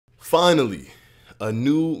Finally, a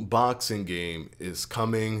new boxing game is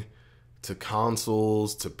coming to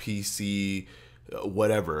consoles, to PC,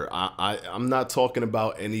 whatever. I'm not talking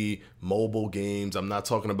about any mobile games. I'm not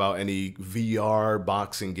talking about any VR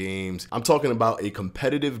boxing games. I'm talking about a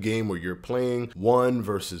competitive game where you're playing 1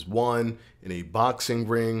 versus 1 in a boxing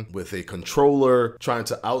ring with a controller, trying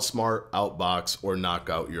to outsmart, outbox, or knock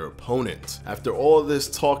out your opponent. After all this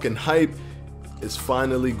talk and hype, it's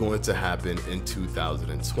finally going to happen in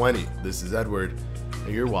 2020. This is Edward,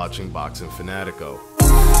 and you're watching Boxing Fanatico.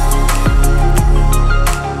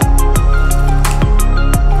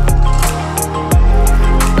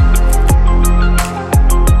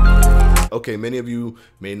 Okay, many of you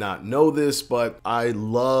may not know this, but I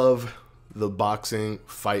love the boxing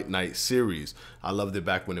Fight Night series. I loved it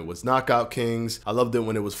back when it was Knockout Kings. I loved it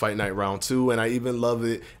when it was Fight Night Round 2, and I even love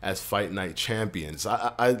it as Fight Night Champions.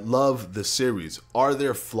 I love the series. Are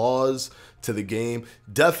there flaws to the game?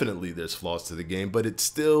 Definitely there's flaws to the game, but it's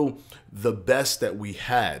still the best that we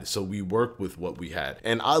had, so we worked with what we had.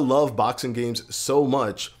 And I love boxing games so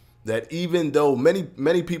much that even though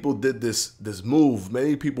many people did this move,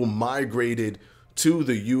 many people migrated to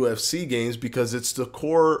the UFC games because it's the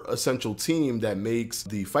core essential team that makes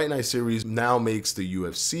the Fight Night series now makes the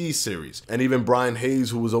UFC series. And even Brian Hayes,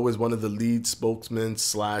 who was always one of the lead spokesmen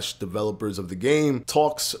 / developers of the game,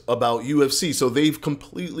 talks about UFC. So they've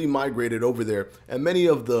completely migrated over there, and many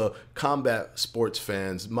of the combat sports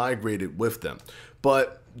fans migrated with them.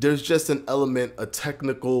 But there's just an element, a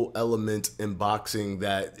technical element in boxing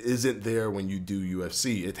that isn't there when you do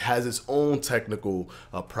UFC. It has its own technical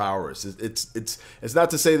prowess. It's not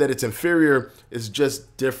to say that it's inferior, it's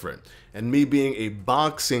just different. And me being a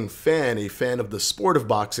boxing fan, a fan of the sport of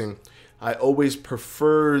boxing, I always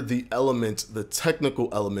prefer the technical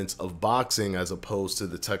elements of boxing as opposed to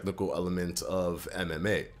the technical elements of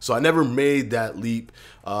MMA. So I never made that leap.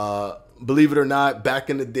 Believe it or not,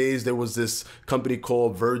 back in the days, there was this company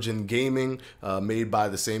called Virgin Gaming, made by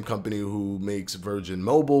the same company who makes Virgin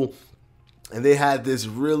Mobile. And they had this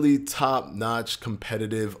really top-notch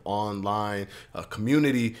competitive online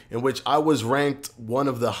community in which I was ranked one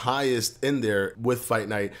of the highest in there with Fight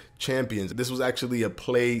Night Champions. This was actually a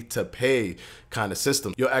play-to-pay kind of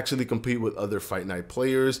system. You'll actually compete with other Fight Night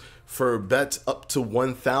players for bets up to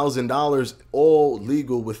 $1,000, all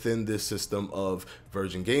legal within this system of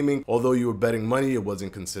Virgin Gaming. Although you were betting money, it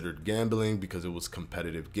wasn't considered gambling because it was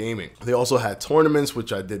competitive gaming. They also had tournaments,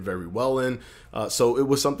 which I did very well in. So it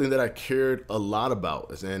was something that I cared a lot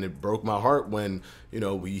about, and it broke my heart when, you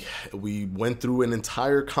know, we went through an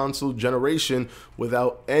entire console generation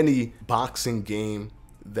without any boxing game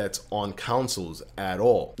that's on consoles at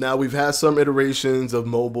all. Now, we've had some iterations of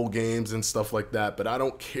mobile games and stuff like that, but I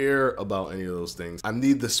don't care about any of those things. I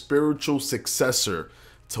need the spiritual successor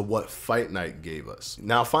to what Fight Night gave us.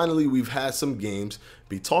 Now, finally, we've had some games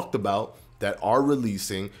be talked about that are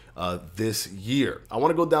releasing this year. I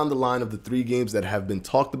want to go down the line of the 3 games that have been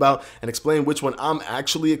talked about and explain which one I'm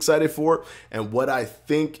actually excited for and what I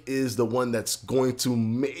think is the one that's going to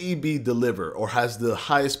maybe deliver or has the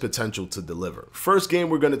highest potential to deliver. First game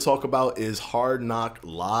we're going to talk about is Hard Knock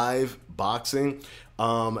Live Boxing.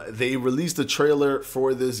 They released a trailer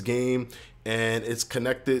for this game, and it's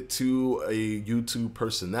connected to a YouTube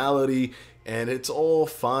personality, and it's all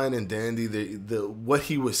fine and dandy. What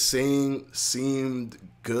he was saying seemed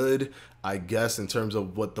good, I guess, in terms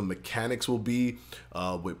of what the mechanics will be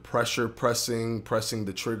with pressing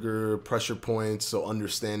the trigger, pressure points. So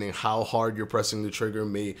understanding how hard you're pressing the trigger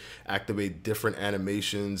may activate different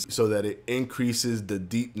animations so that it increases the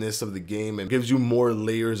deepness of the game and gives you more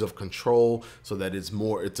layers of control so that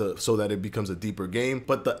so that it becomes a deeper game.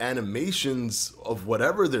 But the animations of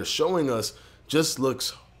whatever they're showing us just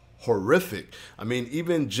looks horrific. I mean,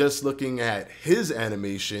 even just looking at his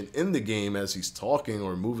animation in the game as he's talking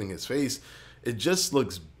or moving his face, it just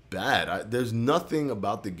looks bad. There's nothing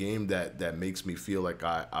about the game that makes me feel like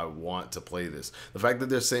I want to play this. The fact that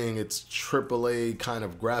they're saying it's AAA kind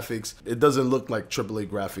of graphics, it doesn't look like AAA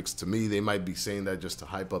graphics to me. They might be saying that just to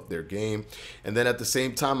hype up their game. And then at the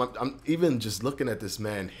same time, I'm even just looking at this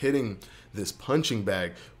man hitting this punching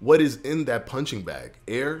bag. What is in that punching bag?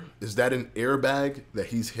 Air? Is that an airbag that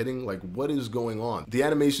he's hitting? Like, what is going on? The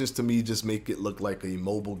animations to me just make it look like a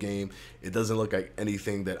mobile game. It doesn't look like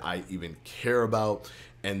anything that I even care about.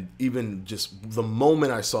 And even just the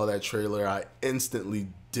moment I saw that trailer, I instantly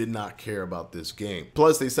did not care about this game.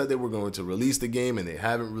 Plus, they said they were going to release the game, and they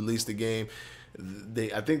haven't released the game.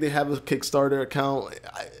 I think they have a Kickstarter account.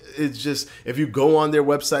 It's just, if you go on their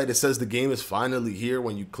website, it says the game is finally here.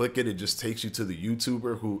 When you click it, it just takes you to the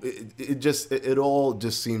YouTuber who it all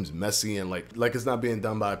just seems messy, and like it's not being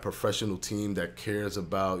done by a professional team that cares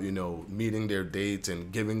about, you know, meeting their dates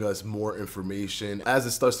and giving us more information as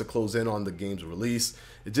it starts to close in on the game's release.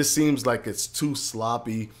 It just seems like it's too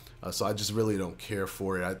sloppy. So I just really don't care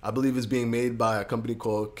for it. I believe it's being made by a company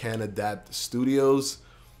called Can Adapt Studios.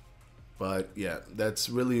 But yeah,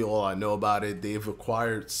 that's really all I know about it. They've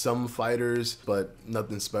acquired some fighters, but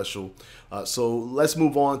nothing special. So let's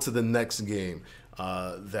move on to the next game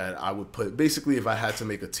that I would put. Basically, if I had to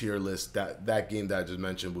make a tier list, that game that I just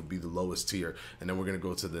mentioned would be the lowest tier. And then we're going to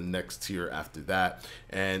go to the next tier after that.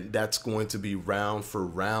 And that's going to be round for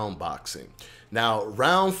round boxing. Now,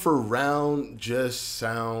 round for round just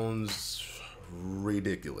sounds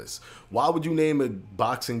ridiculous. Why would you name a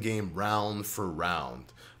boxing game round for round?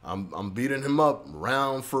 I'm beating him up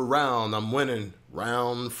round for round. I'm winning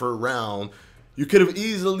round for round. You could have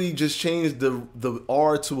easily just changed the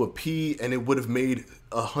R to a P, and it would have made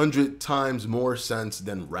 100 times more sense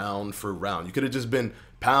than round for round. You could have just been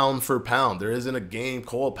pound for pound. There isn't a game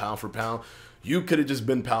called pound for pound. You could have just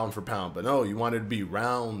been pound for pound, but no, you wanted to be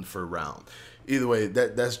round for round. Either way,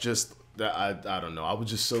 that's just, I don't know. I was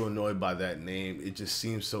just so annoyed by that name. It just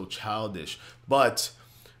seems so childish. But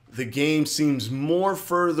the game seems more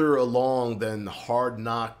further along than Hard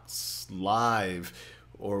Knocks Live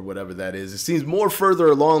or whatever that is. It seems more further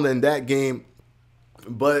along than that game,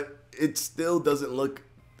 but it still doesn't look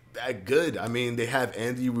that good. I mean, they have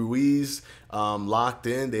Andy Ruiz locked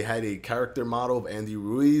in. They had a character model of Andy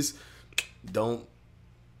Ruiz. Don't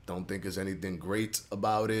think there's anything great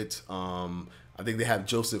about it. I think they have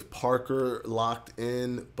Joseph Parker locked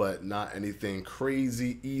in, but not anything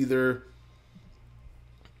crazy either.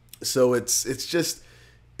 So it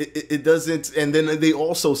doesn't. And then they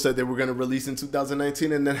also said they were going to release in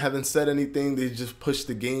 2019, and then haven't said anything. They just pushed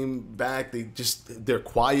the game back. They're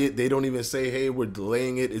quiet. They don't even say, hey, we're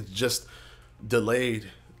delaying it. It's just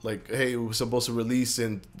delayed. Like, hey, we're supposed to release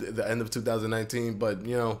in the end of 2019, but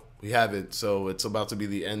you know, we haven't. So it's about to be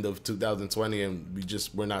the end of 2020, and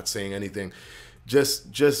we're not saying anything.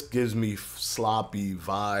 Just gives me sloppy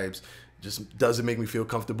vibes. Just doesn't make me feel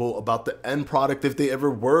comfortable about the end product if they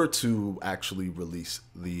ever were to actually release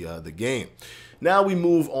the game. Now we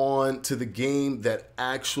move on to the game that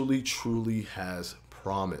actually truly has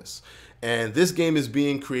promise. And this game is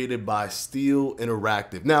being created by Steel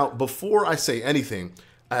Interactive. Now, before I say anything,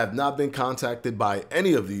 I have not been contacted by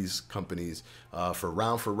any of these companies for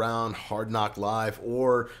round, Hard Knock Live,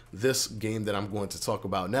 or this game that I'm going to talk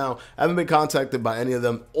about now. I haven't been contacted by any of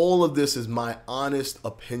them. All of this is my honest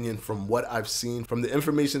opinion from what I've seen, from the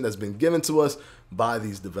information that's been given to us by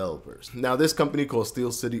these developers. Now, this company called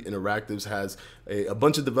Steel City Interactives has a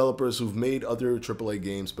bunch of developers who've made other AAA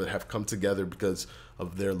games, but have come together because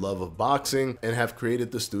of their love of boxing and have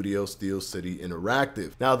created the studio Steel City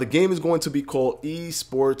Interactive. Now, the game is going to be called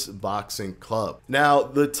Esports Boxing Club. Now,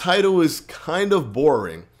 the title is kind of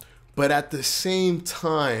boring, but at the same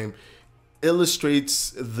time,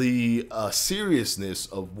 illustrates the seriousness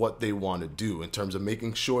of what they want to do in terms of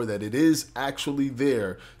making sure that it is actually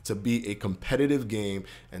there to be a competitive game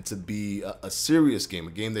and to be a serious game,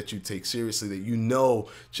 a game that you take seriously, that you know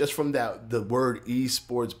just from the word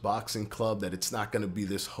Esports Boxing Club that it's not going to be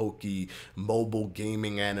this hokey mobile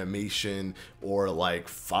gaming animation or like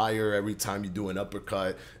fire every time you do an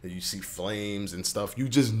uppercut and you see flames and stuff. You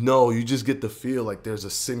just know, you just get the feel like there's a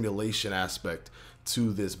simulation aspect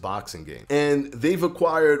to this boxing game. And they've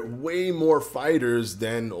acquired way more fighters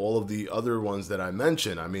than all of the other ones that I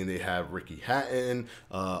mentioned. I mean, they have Ricky Hatton,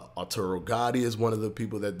 Arturo Gatti is one of the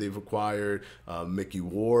people that they've acquired, Mickey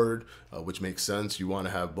Ward, which makes sense. You want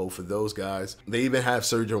to have both of those guys. They even have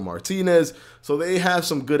Sergio Martinez. So they have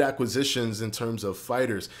some good acquisitions in terms of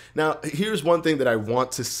fighters. Now, here's one thing that I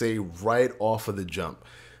want to say right off of the jump.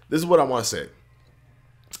 This is what I want to say.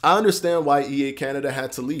 I understand why EA Canada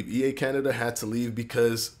had to leave. EA Canada had to leave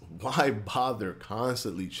because why bother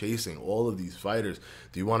constantly chasing all of these fighters?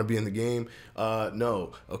 Do you want to be in the game?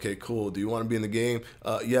 No. Okay, cool. Do you want to be in the game?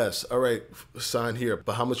 Yes. All right, sign here.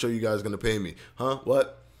 But how much are you guys going to pay me? Huh?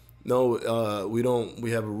 What? No, we don't.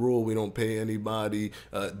 We have a rule. We don't pay anybody.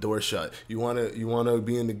 Door shut. You wanna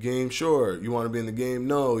be in the game? Sure. You want to be in the game?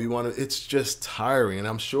 No. You want to? It's just tiring, and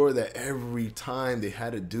I'm sure that every time they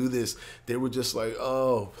had to do this, they were just like,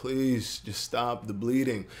 "Oh, please, just stop the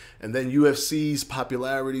bleeding." And then UFC's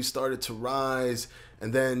popularity started to rise,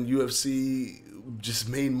 and then UFC just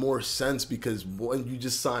made more sense because when you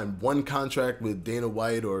just sign one contract with Dana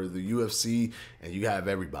White or the UFC, and you have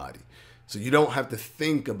everybody. So you don't have to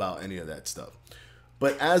think about any of that stuff.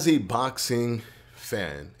 But as a boxing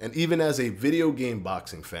fan, and even as a video game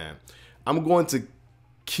boxing fan, I'm going to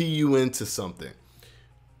key you into something.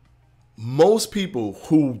 Most people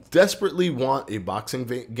who desperately want a boxing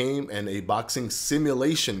game and a boxing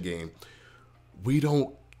simulation game, we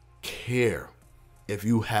don't care if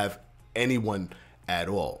you have anyone at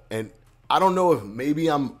all. And I don't know if maybe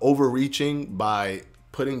I'm overreaching by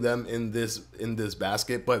putting them in this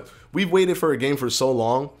basket, but we've waited for a game for so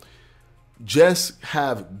long. Just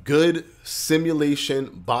have good simulation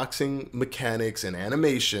boxing mechanics and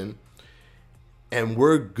animation, and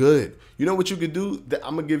we're good. You know what you can do?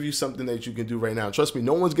 I'm gonna give you something that you can do right now. Trust me,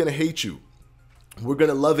 no one's gonna hate you. We're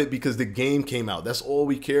gonna love it because the game came out. That's all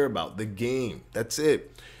we care about. The game. That's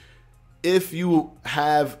it. If you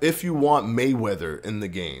want Mayweather in the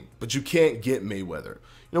game, but you can't get Mayweather,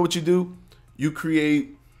 you know what you do? You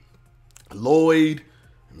create Lloyd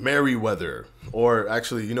Merriweather, or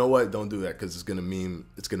actually, you know what? Don't do that because it's gonna meme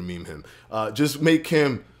him. Just make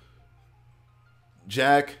him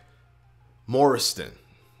Jack Morriston,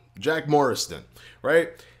 right?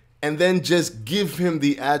 And then just give him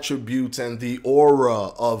the attributes and the aura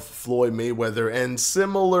of Floyd Mayweather and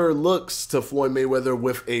similar looks to Floyd Mayweather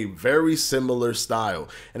with a very similar style.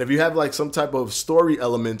 And if you have like some type of story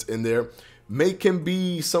element in there, make him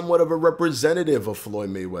be somewhat of a representative of Floyd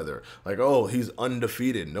Mayweather. Like, oh, he's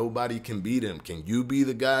undefeated. Nobody can beat him. Can you be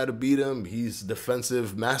the guy to beat him? He's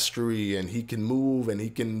defensive mastery and he can move and he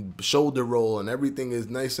can shoulder roll and everything is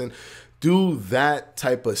nice. And do that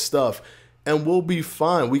type of stuff and we'll be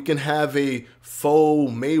fine. We can have a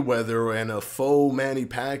faux Mayweather and a faux Manny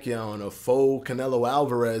Pacquiao and a faux Canelo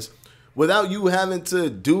Alvarez without you having to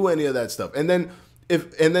do any of that stuff. And then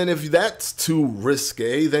if that's too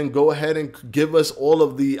risque, then go ahead and give us all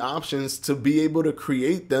of the options to be able to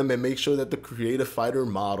create them and make sure that the creative fighter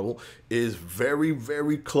model is very,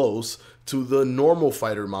 very close to the normal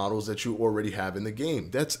fighter models that you already have in the game.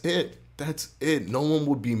 That's it. That's it. No one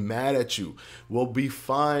will be mad at you. We'll be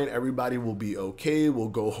fine. Everybody will be okay. We'll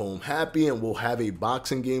go home happy and we'll have a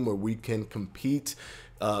boxing game where we can compete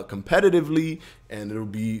competitively and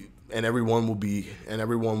everyone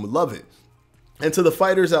will love it. And to the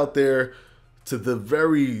fighters out there, to the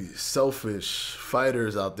very selfish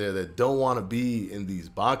fighters out there that don't want to be in these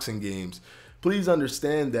boxing games, please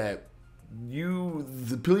understand that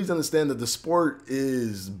the sport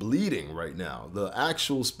is bleeding right now. The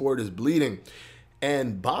actual sport is bleeding.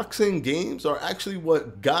 And boxing games are actually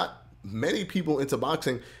what got many people into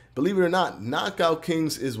boxing. Believe it or not, Knockout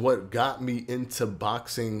Kings is what got me into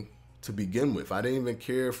boxing to begin with. I didn't even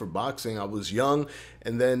care for boxing. I was young,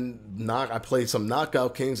 and then I played some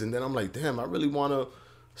Knockout Kings, and then I'm like, damn, I really want to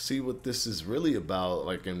see what this is really about,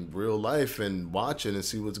 like in real life, and watch it and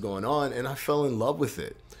see what's going on. And I fell in love with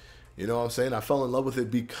it. You know what I'm saying? I fell in love with it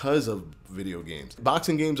because of video games.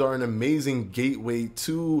 Boxing games are an amazing gateway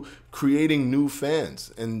to creating new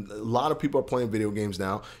fans. And a lot of people are playing video games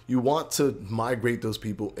now. You want to migrate those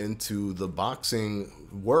people into the boxing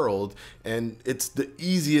world. And it's the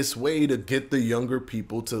easiest way to get the younger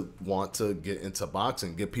people to want to get into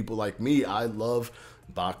boxing. Get people like me. I love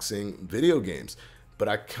boxing video games. But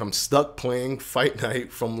I'm stuck playing Fight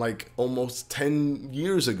Night from like almost 10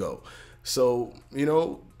 years ago. So, you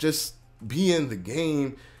know, just be in the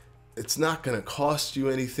game. It's not going to cost you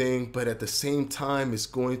anything, but at the same time, it's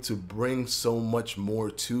going to bring so much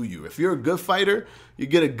more to you. If you're a good fighter, you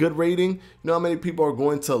get a good rating. You know how many people are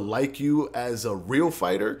going to like you as a real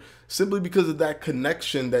fighter? Simply because of that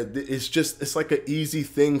connection that it's like an easy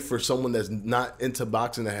thing for someone that's not into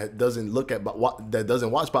boxing, that doesn't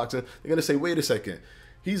watch boxing. They're going to say, wait a second.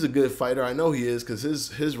 He's a good fighter. I know he is because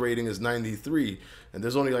his rating is 93, and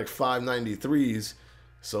there's only like 5 93s.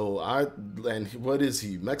 So and what is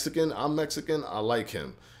he? Mexican? I'm Mexican. I like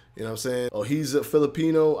him. You know what I'm saying? Oh, he's a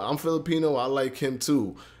Filipino. I'm Filipino. I like him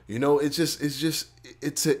too. You know, it's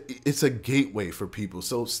a gateway for people.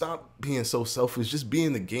 So stop being so selfish. Just be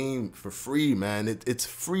in the game for free, man. It's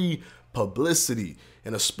free publicity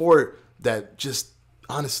in a sport that just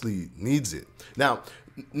honestly needs it. Now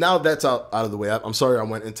that's out of the way. I'm sorry I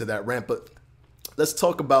went into that rant, but let's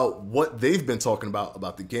talk about what they've been talking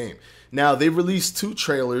about the game. Now, they released 2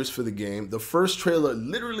 trailers for the game. The first trailer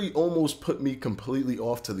literally almost put me completely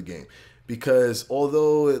off to the game because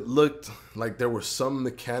although it looked like there were some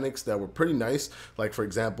mechanics that were pretty nice, like for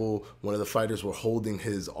example, one of the fighters were holding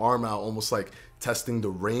his arm out, almost like testing the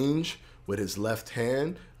range with his left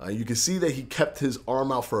hand. You can see that he kept his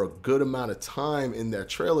arm out for a good amount of time in that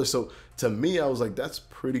trailer. So to me, I was like, that's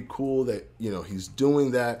pretty cool that, you know, he's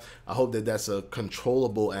doing that. I hope that that's a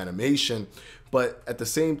controllable animation. but at the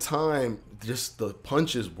same time, just the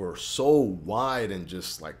punches were so wide and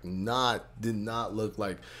just like did not look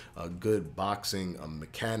like a good boxing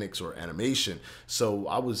mechanics or animation. So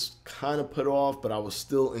I was kind of put off, but I was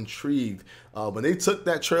still intrigued. When they took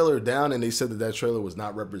that trailer down and they said that that trailer was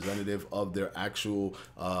not representative of their actual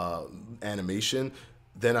animation,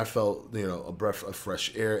 then I felt, you know, a breath of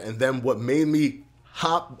fresh air. And then what made me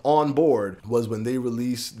hop on board was when they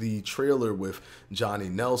released the trailer with Johnny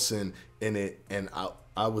Nelson in it, and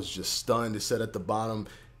I was just stunned. It said at the bottom,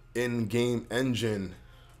 in-game engine.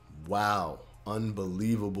 Wow,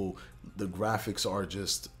 unbelievable. The graphics are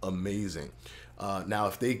just amazing. Now,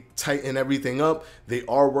 if they tighten everything up, they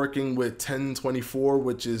are working with 1024,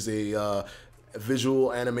 which is a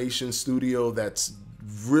visual animation studio that's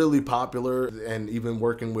really popular, and even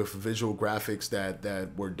working with visual graphics that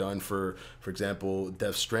were done for example,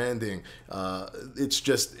 Death Stranding. It's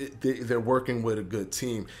just they're working with a good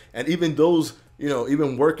team, and even those, you know,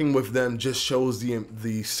 even working with them just shows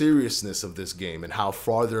the seriousness of this game and how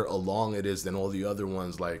farther along it is than all the other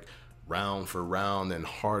ones like Round for Round and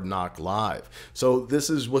Hard Knock Live. So this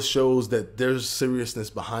is what shows that there's seriousness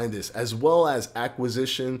behind this, as well as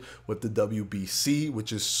acquisition with the WBC,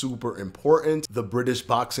 which is super important, the British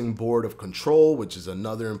Boxing Board of Control, which is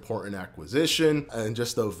another important acquisition, and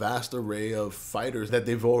just a vast array of fighters that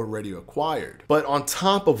they've already acquired. But on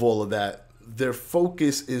top of all of that, their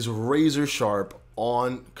focus is razor sharp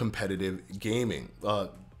on competitive gaming.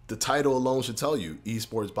 The title alone should tell you,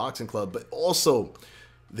 Esports Boxing Club, but also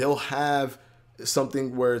they'll have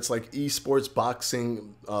something where it's like esports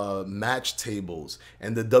boxing match tables,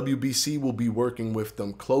 and the WBC will be working with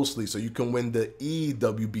them closely, so you can win the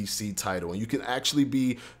EWBC title, and you can actually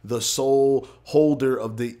be the sole holder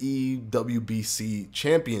of the EWBC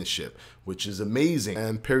championship, which is amazing.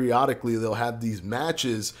 And periodically they'll have these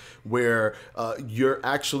matches where you're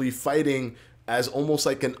actually fighting as almost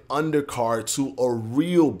like an undercard to a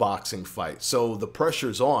real boxing fight. So the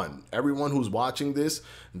pressure's on. Everyone who's watching this,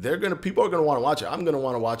 people are gonna want to watch it. I'm gonna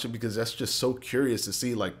want to watch it because that's just so curious to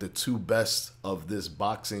see like the two best of this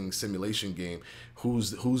boxing simulation game.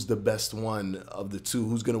 Who's the best one of the two?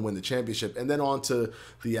 Who's gonna win the championship? And then on to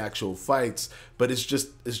the actual fights. But it's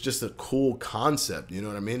just a cool concept. You know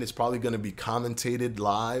what I mean? It's probably gonna be commentated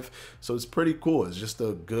live, so it's pretty cool. It's just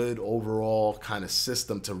a good overall kind of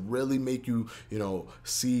system to really make you, you know,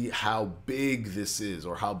 see how big this is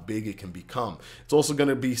or how big it can become. It's also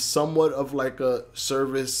gonna be somewhat of like a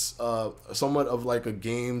service, somewhat of like a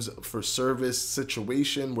games for service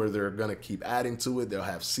situation where they're gonna keep adding to it. They'll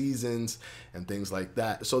have seasons and things like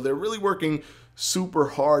that. So they're really working super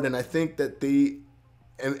hard, and I think that they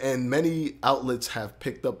and many outlets have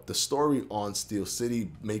picked up the story on Steel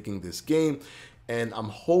City making this game, and I'm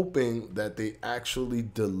hoping that they actually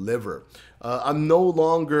deliver. I'm no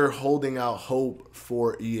longer holding out hope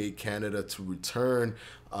for EA Canada to return.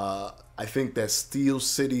 I think that Steel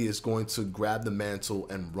City is going to grab the mantle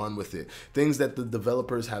and run with it. Things that the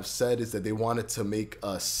developers have said is that they wanted to make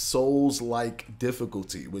a Souls-like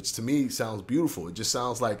difficulty, which to me sounds beautiful. It just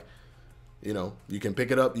sounds like, you know, you can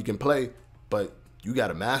pick it up, you can play, but you got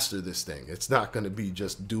to master this thing. It's not going to be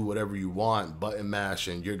just do whatever you want, button mash,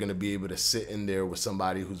 and you're going to be able to sit in there with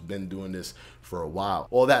somebody who's been doing this for a while.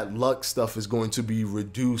 All that luck stuff is going to be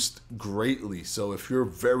reduced greatly. So if you're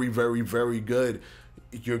very, very, very good,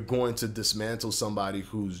 you're going to dismantle somebody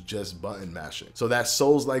who's just button mashing. So that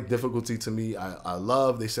Souls-like difficulty to me, I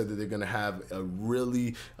love. They said that they're going to have a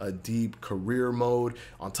really deep career mode.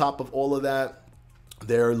 On top of all of that,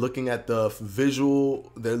 they're looking at the visual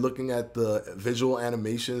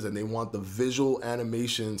animations, and they want the visual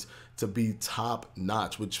animations to be top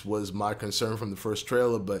notch, which was my concern from the first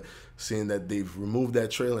trailer. But seeing that they've removed that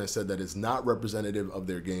trailer and said that it's not representative of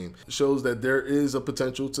their game shows that there is a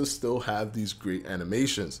potential to still have these great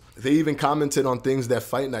animations. They even commented on things that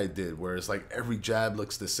Fight Night did, where it's like every jab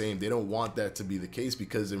looks the same. They don't want that to be the case,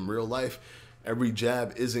 because in real life, every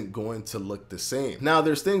jab isn't going to look the same. Now,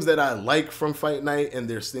 there's things that I like from Fight Night, and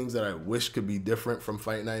there's things that I wish could be different from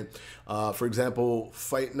Fight Night. For example,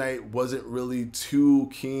 Fight Night wasn't really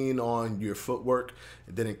too keen on your footwork.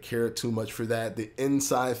 It didn't care too much for that. The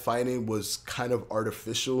inside fighting was kind of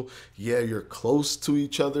artificial. Yeah, you're close to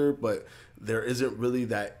each other, but there isn't really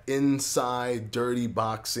that inside dirty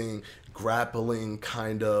boxing, grappling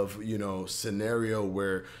kind of, you know, scenario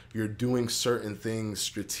where you're doing certain things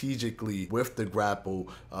strategically with the grapple,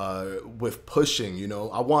 with pushing. You know,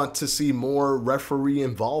 I want to see more referee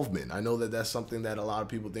involvement. I know that that's something that a lot of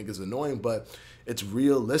people think is annoying, but it's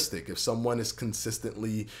realistic. If someone is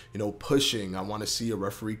consistently, you know, pushing, I want to see a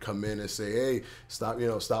referee come in and say, hey, stop, you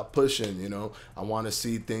know, stop pushing. You know, I want to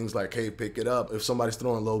see things like, hey, pick it up. If somebody's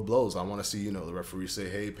throwing low blows, I want to see, you know, the referee say,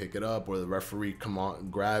 hey, pick it up, or the referee come on,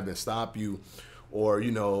 grab and stop you, or,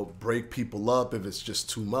 you know, break people up if it's just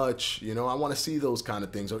too much. You know, I want to see those kind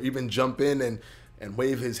of things, or even jump in and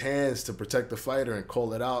wave his hands to protect the fighter and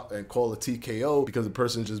call it out and call a TKO because the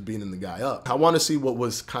person's just beating the guy up. I want to see what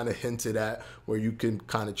was kind of hinted at, where you can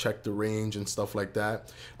kind of check the range and stuff like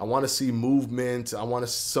that. I want to see movement. I want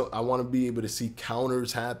to be able to see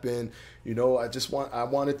counters happen. You know, I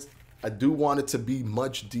do want it to be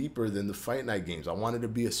much deeper than the Fight Night games. I want it to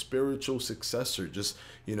be a spiritual successor, just,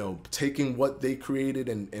 you know, taking what they created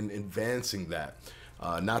and advancing that.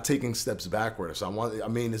 Not taking steps backwards. So I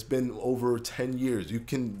mean, it's been over 10 years.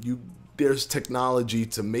 There's technology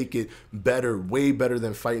to make it better, way better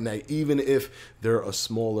than Fight Night, even if they're a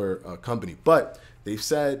smaller company. But they've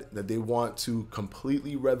said that they want to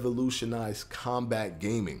completely revolutionize combat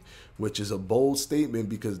gaming, which is a bold statement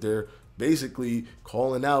because they're basically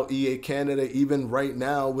calling out EA Canada even right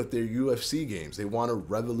now with their UFC games. They want to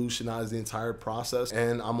revolutionize the entire process,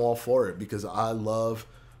 and I'm all for it because I love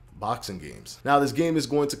boxing games. Now, this game is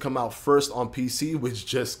going to come out first on PC, which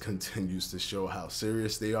just continues to show how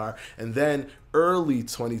serious they are. And then early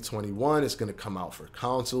 2021, it's going to come out for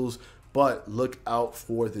consoles. But look out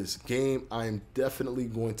for this game. I am definitely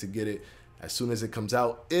going to get it as soon as it comes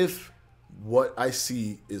out if what I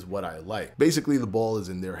see is what I like. Basically, the ball is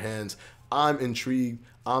in their hands. I'm intrigued.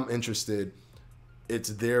 I'm interested. It's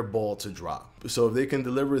their ball to drop. So if they can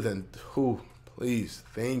deliver, then please,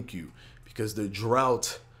 thank you. Because the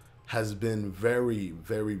drought has been very,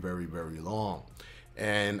 very, very, very long.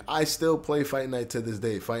 And I still play Fight Night to this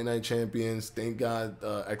day. Fight Night Champions, thank God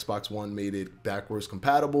Xbox One made it backwards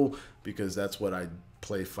compatible, because that's what I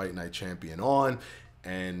play Fight Night Champion on.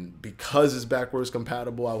 And because it's backwards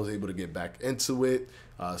compatible, I was able to get back into it.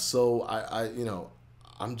 So you know,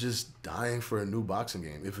 I'm just dying for a new boxing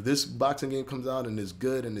game. If this boxing game comes out and is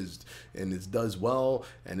good and it does well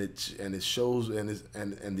and it shows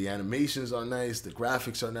and the animations are nice, the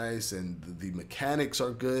graphics are nice, and the mechanics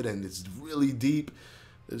are good, and it's really deep,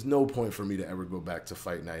 there's no point for me to ever go back to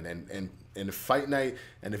Fight Night. And if Fight Night,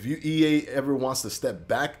 and if EA ever wants to step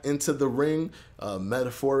back into the ring,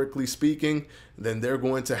 metaphorically speaking, then they're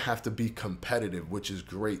going to have to be competitive, which is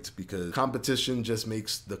great because competition just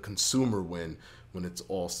makes the consumer win when it's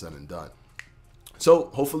all said and done. So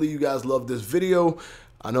hopefully you guys love this video.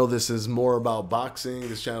 I know this is more about boxing.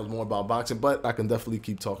 This channel is more about boxing, but I can definitely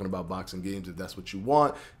keep talking about boxing games if that's what you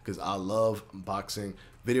want, because I love boxing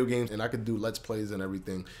video games, and I could do Let's Plays and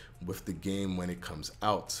everything with the game when it comes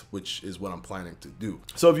out, which is what I'm planning to do.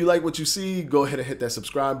 So if you like what you see, go ahead and hit that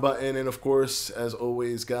subscribe button. And of course, as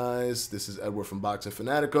always, guys, this is Edward from Boxing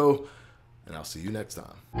Fanatico, and I'll see you next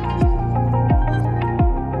time.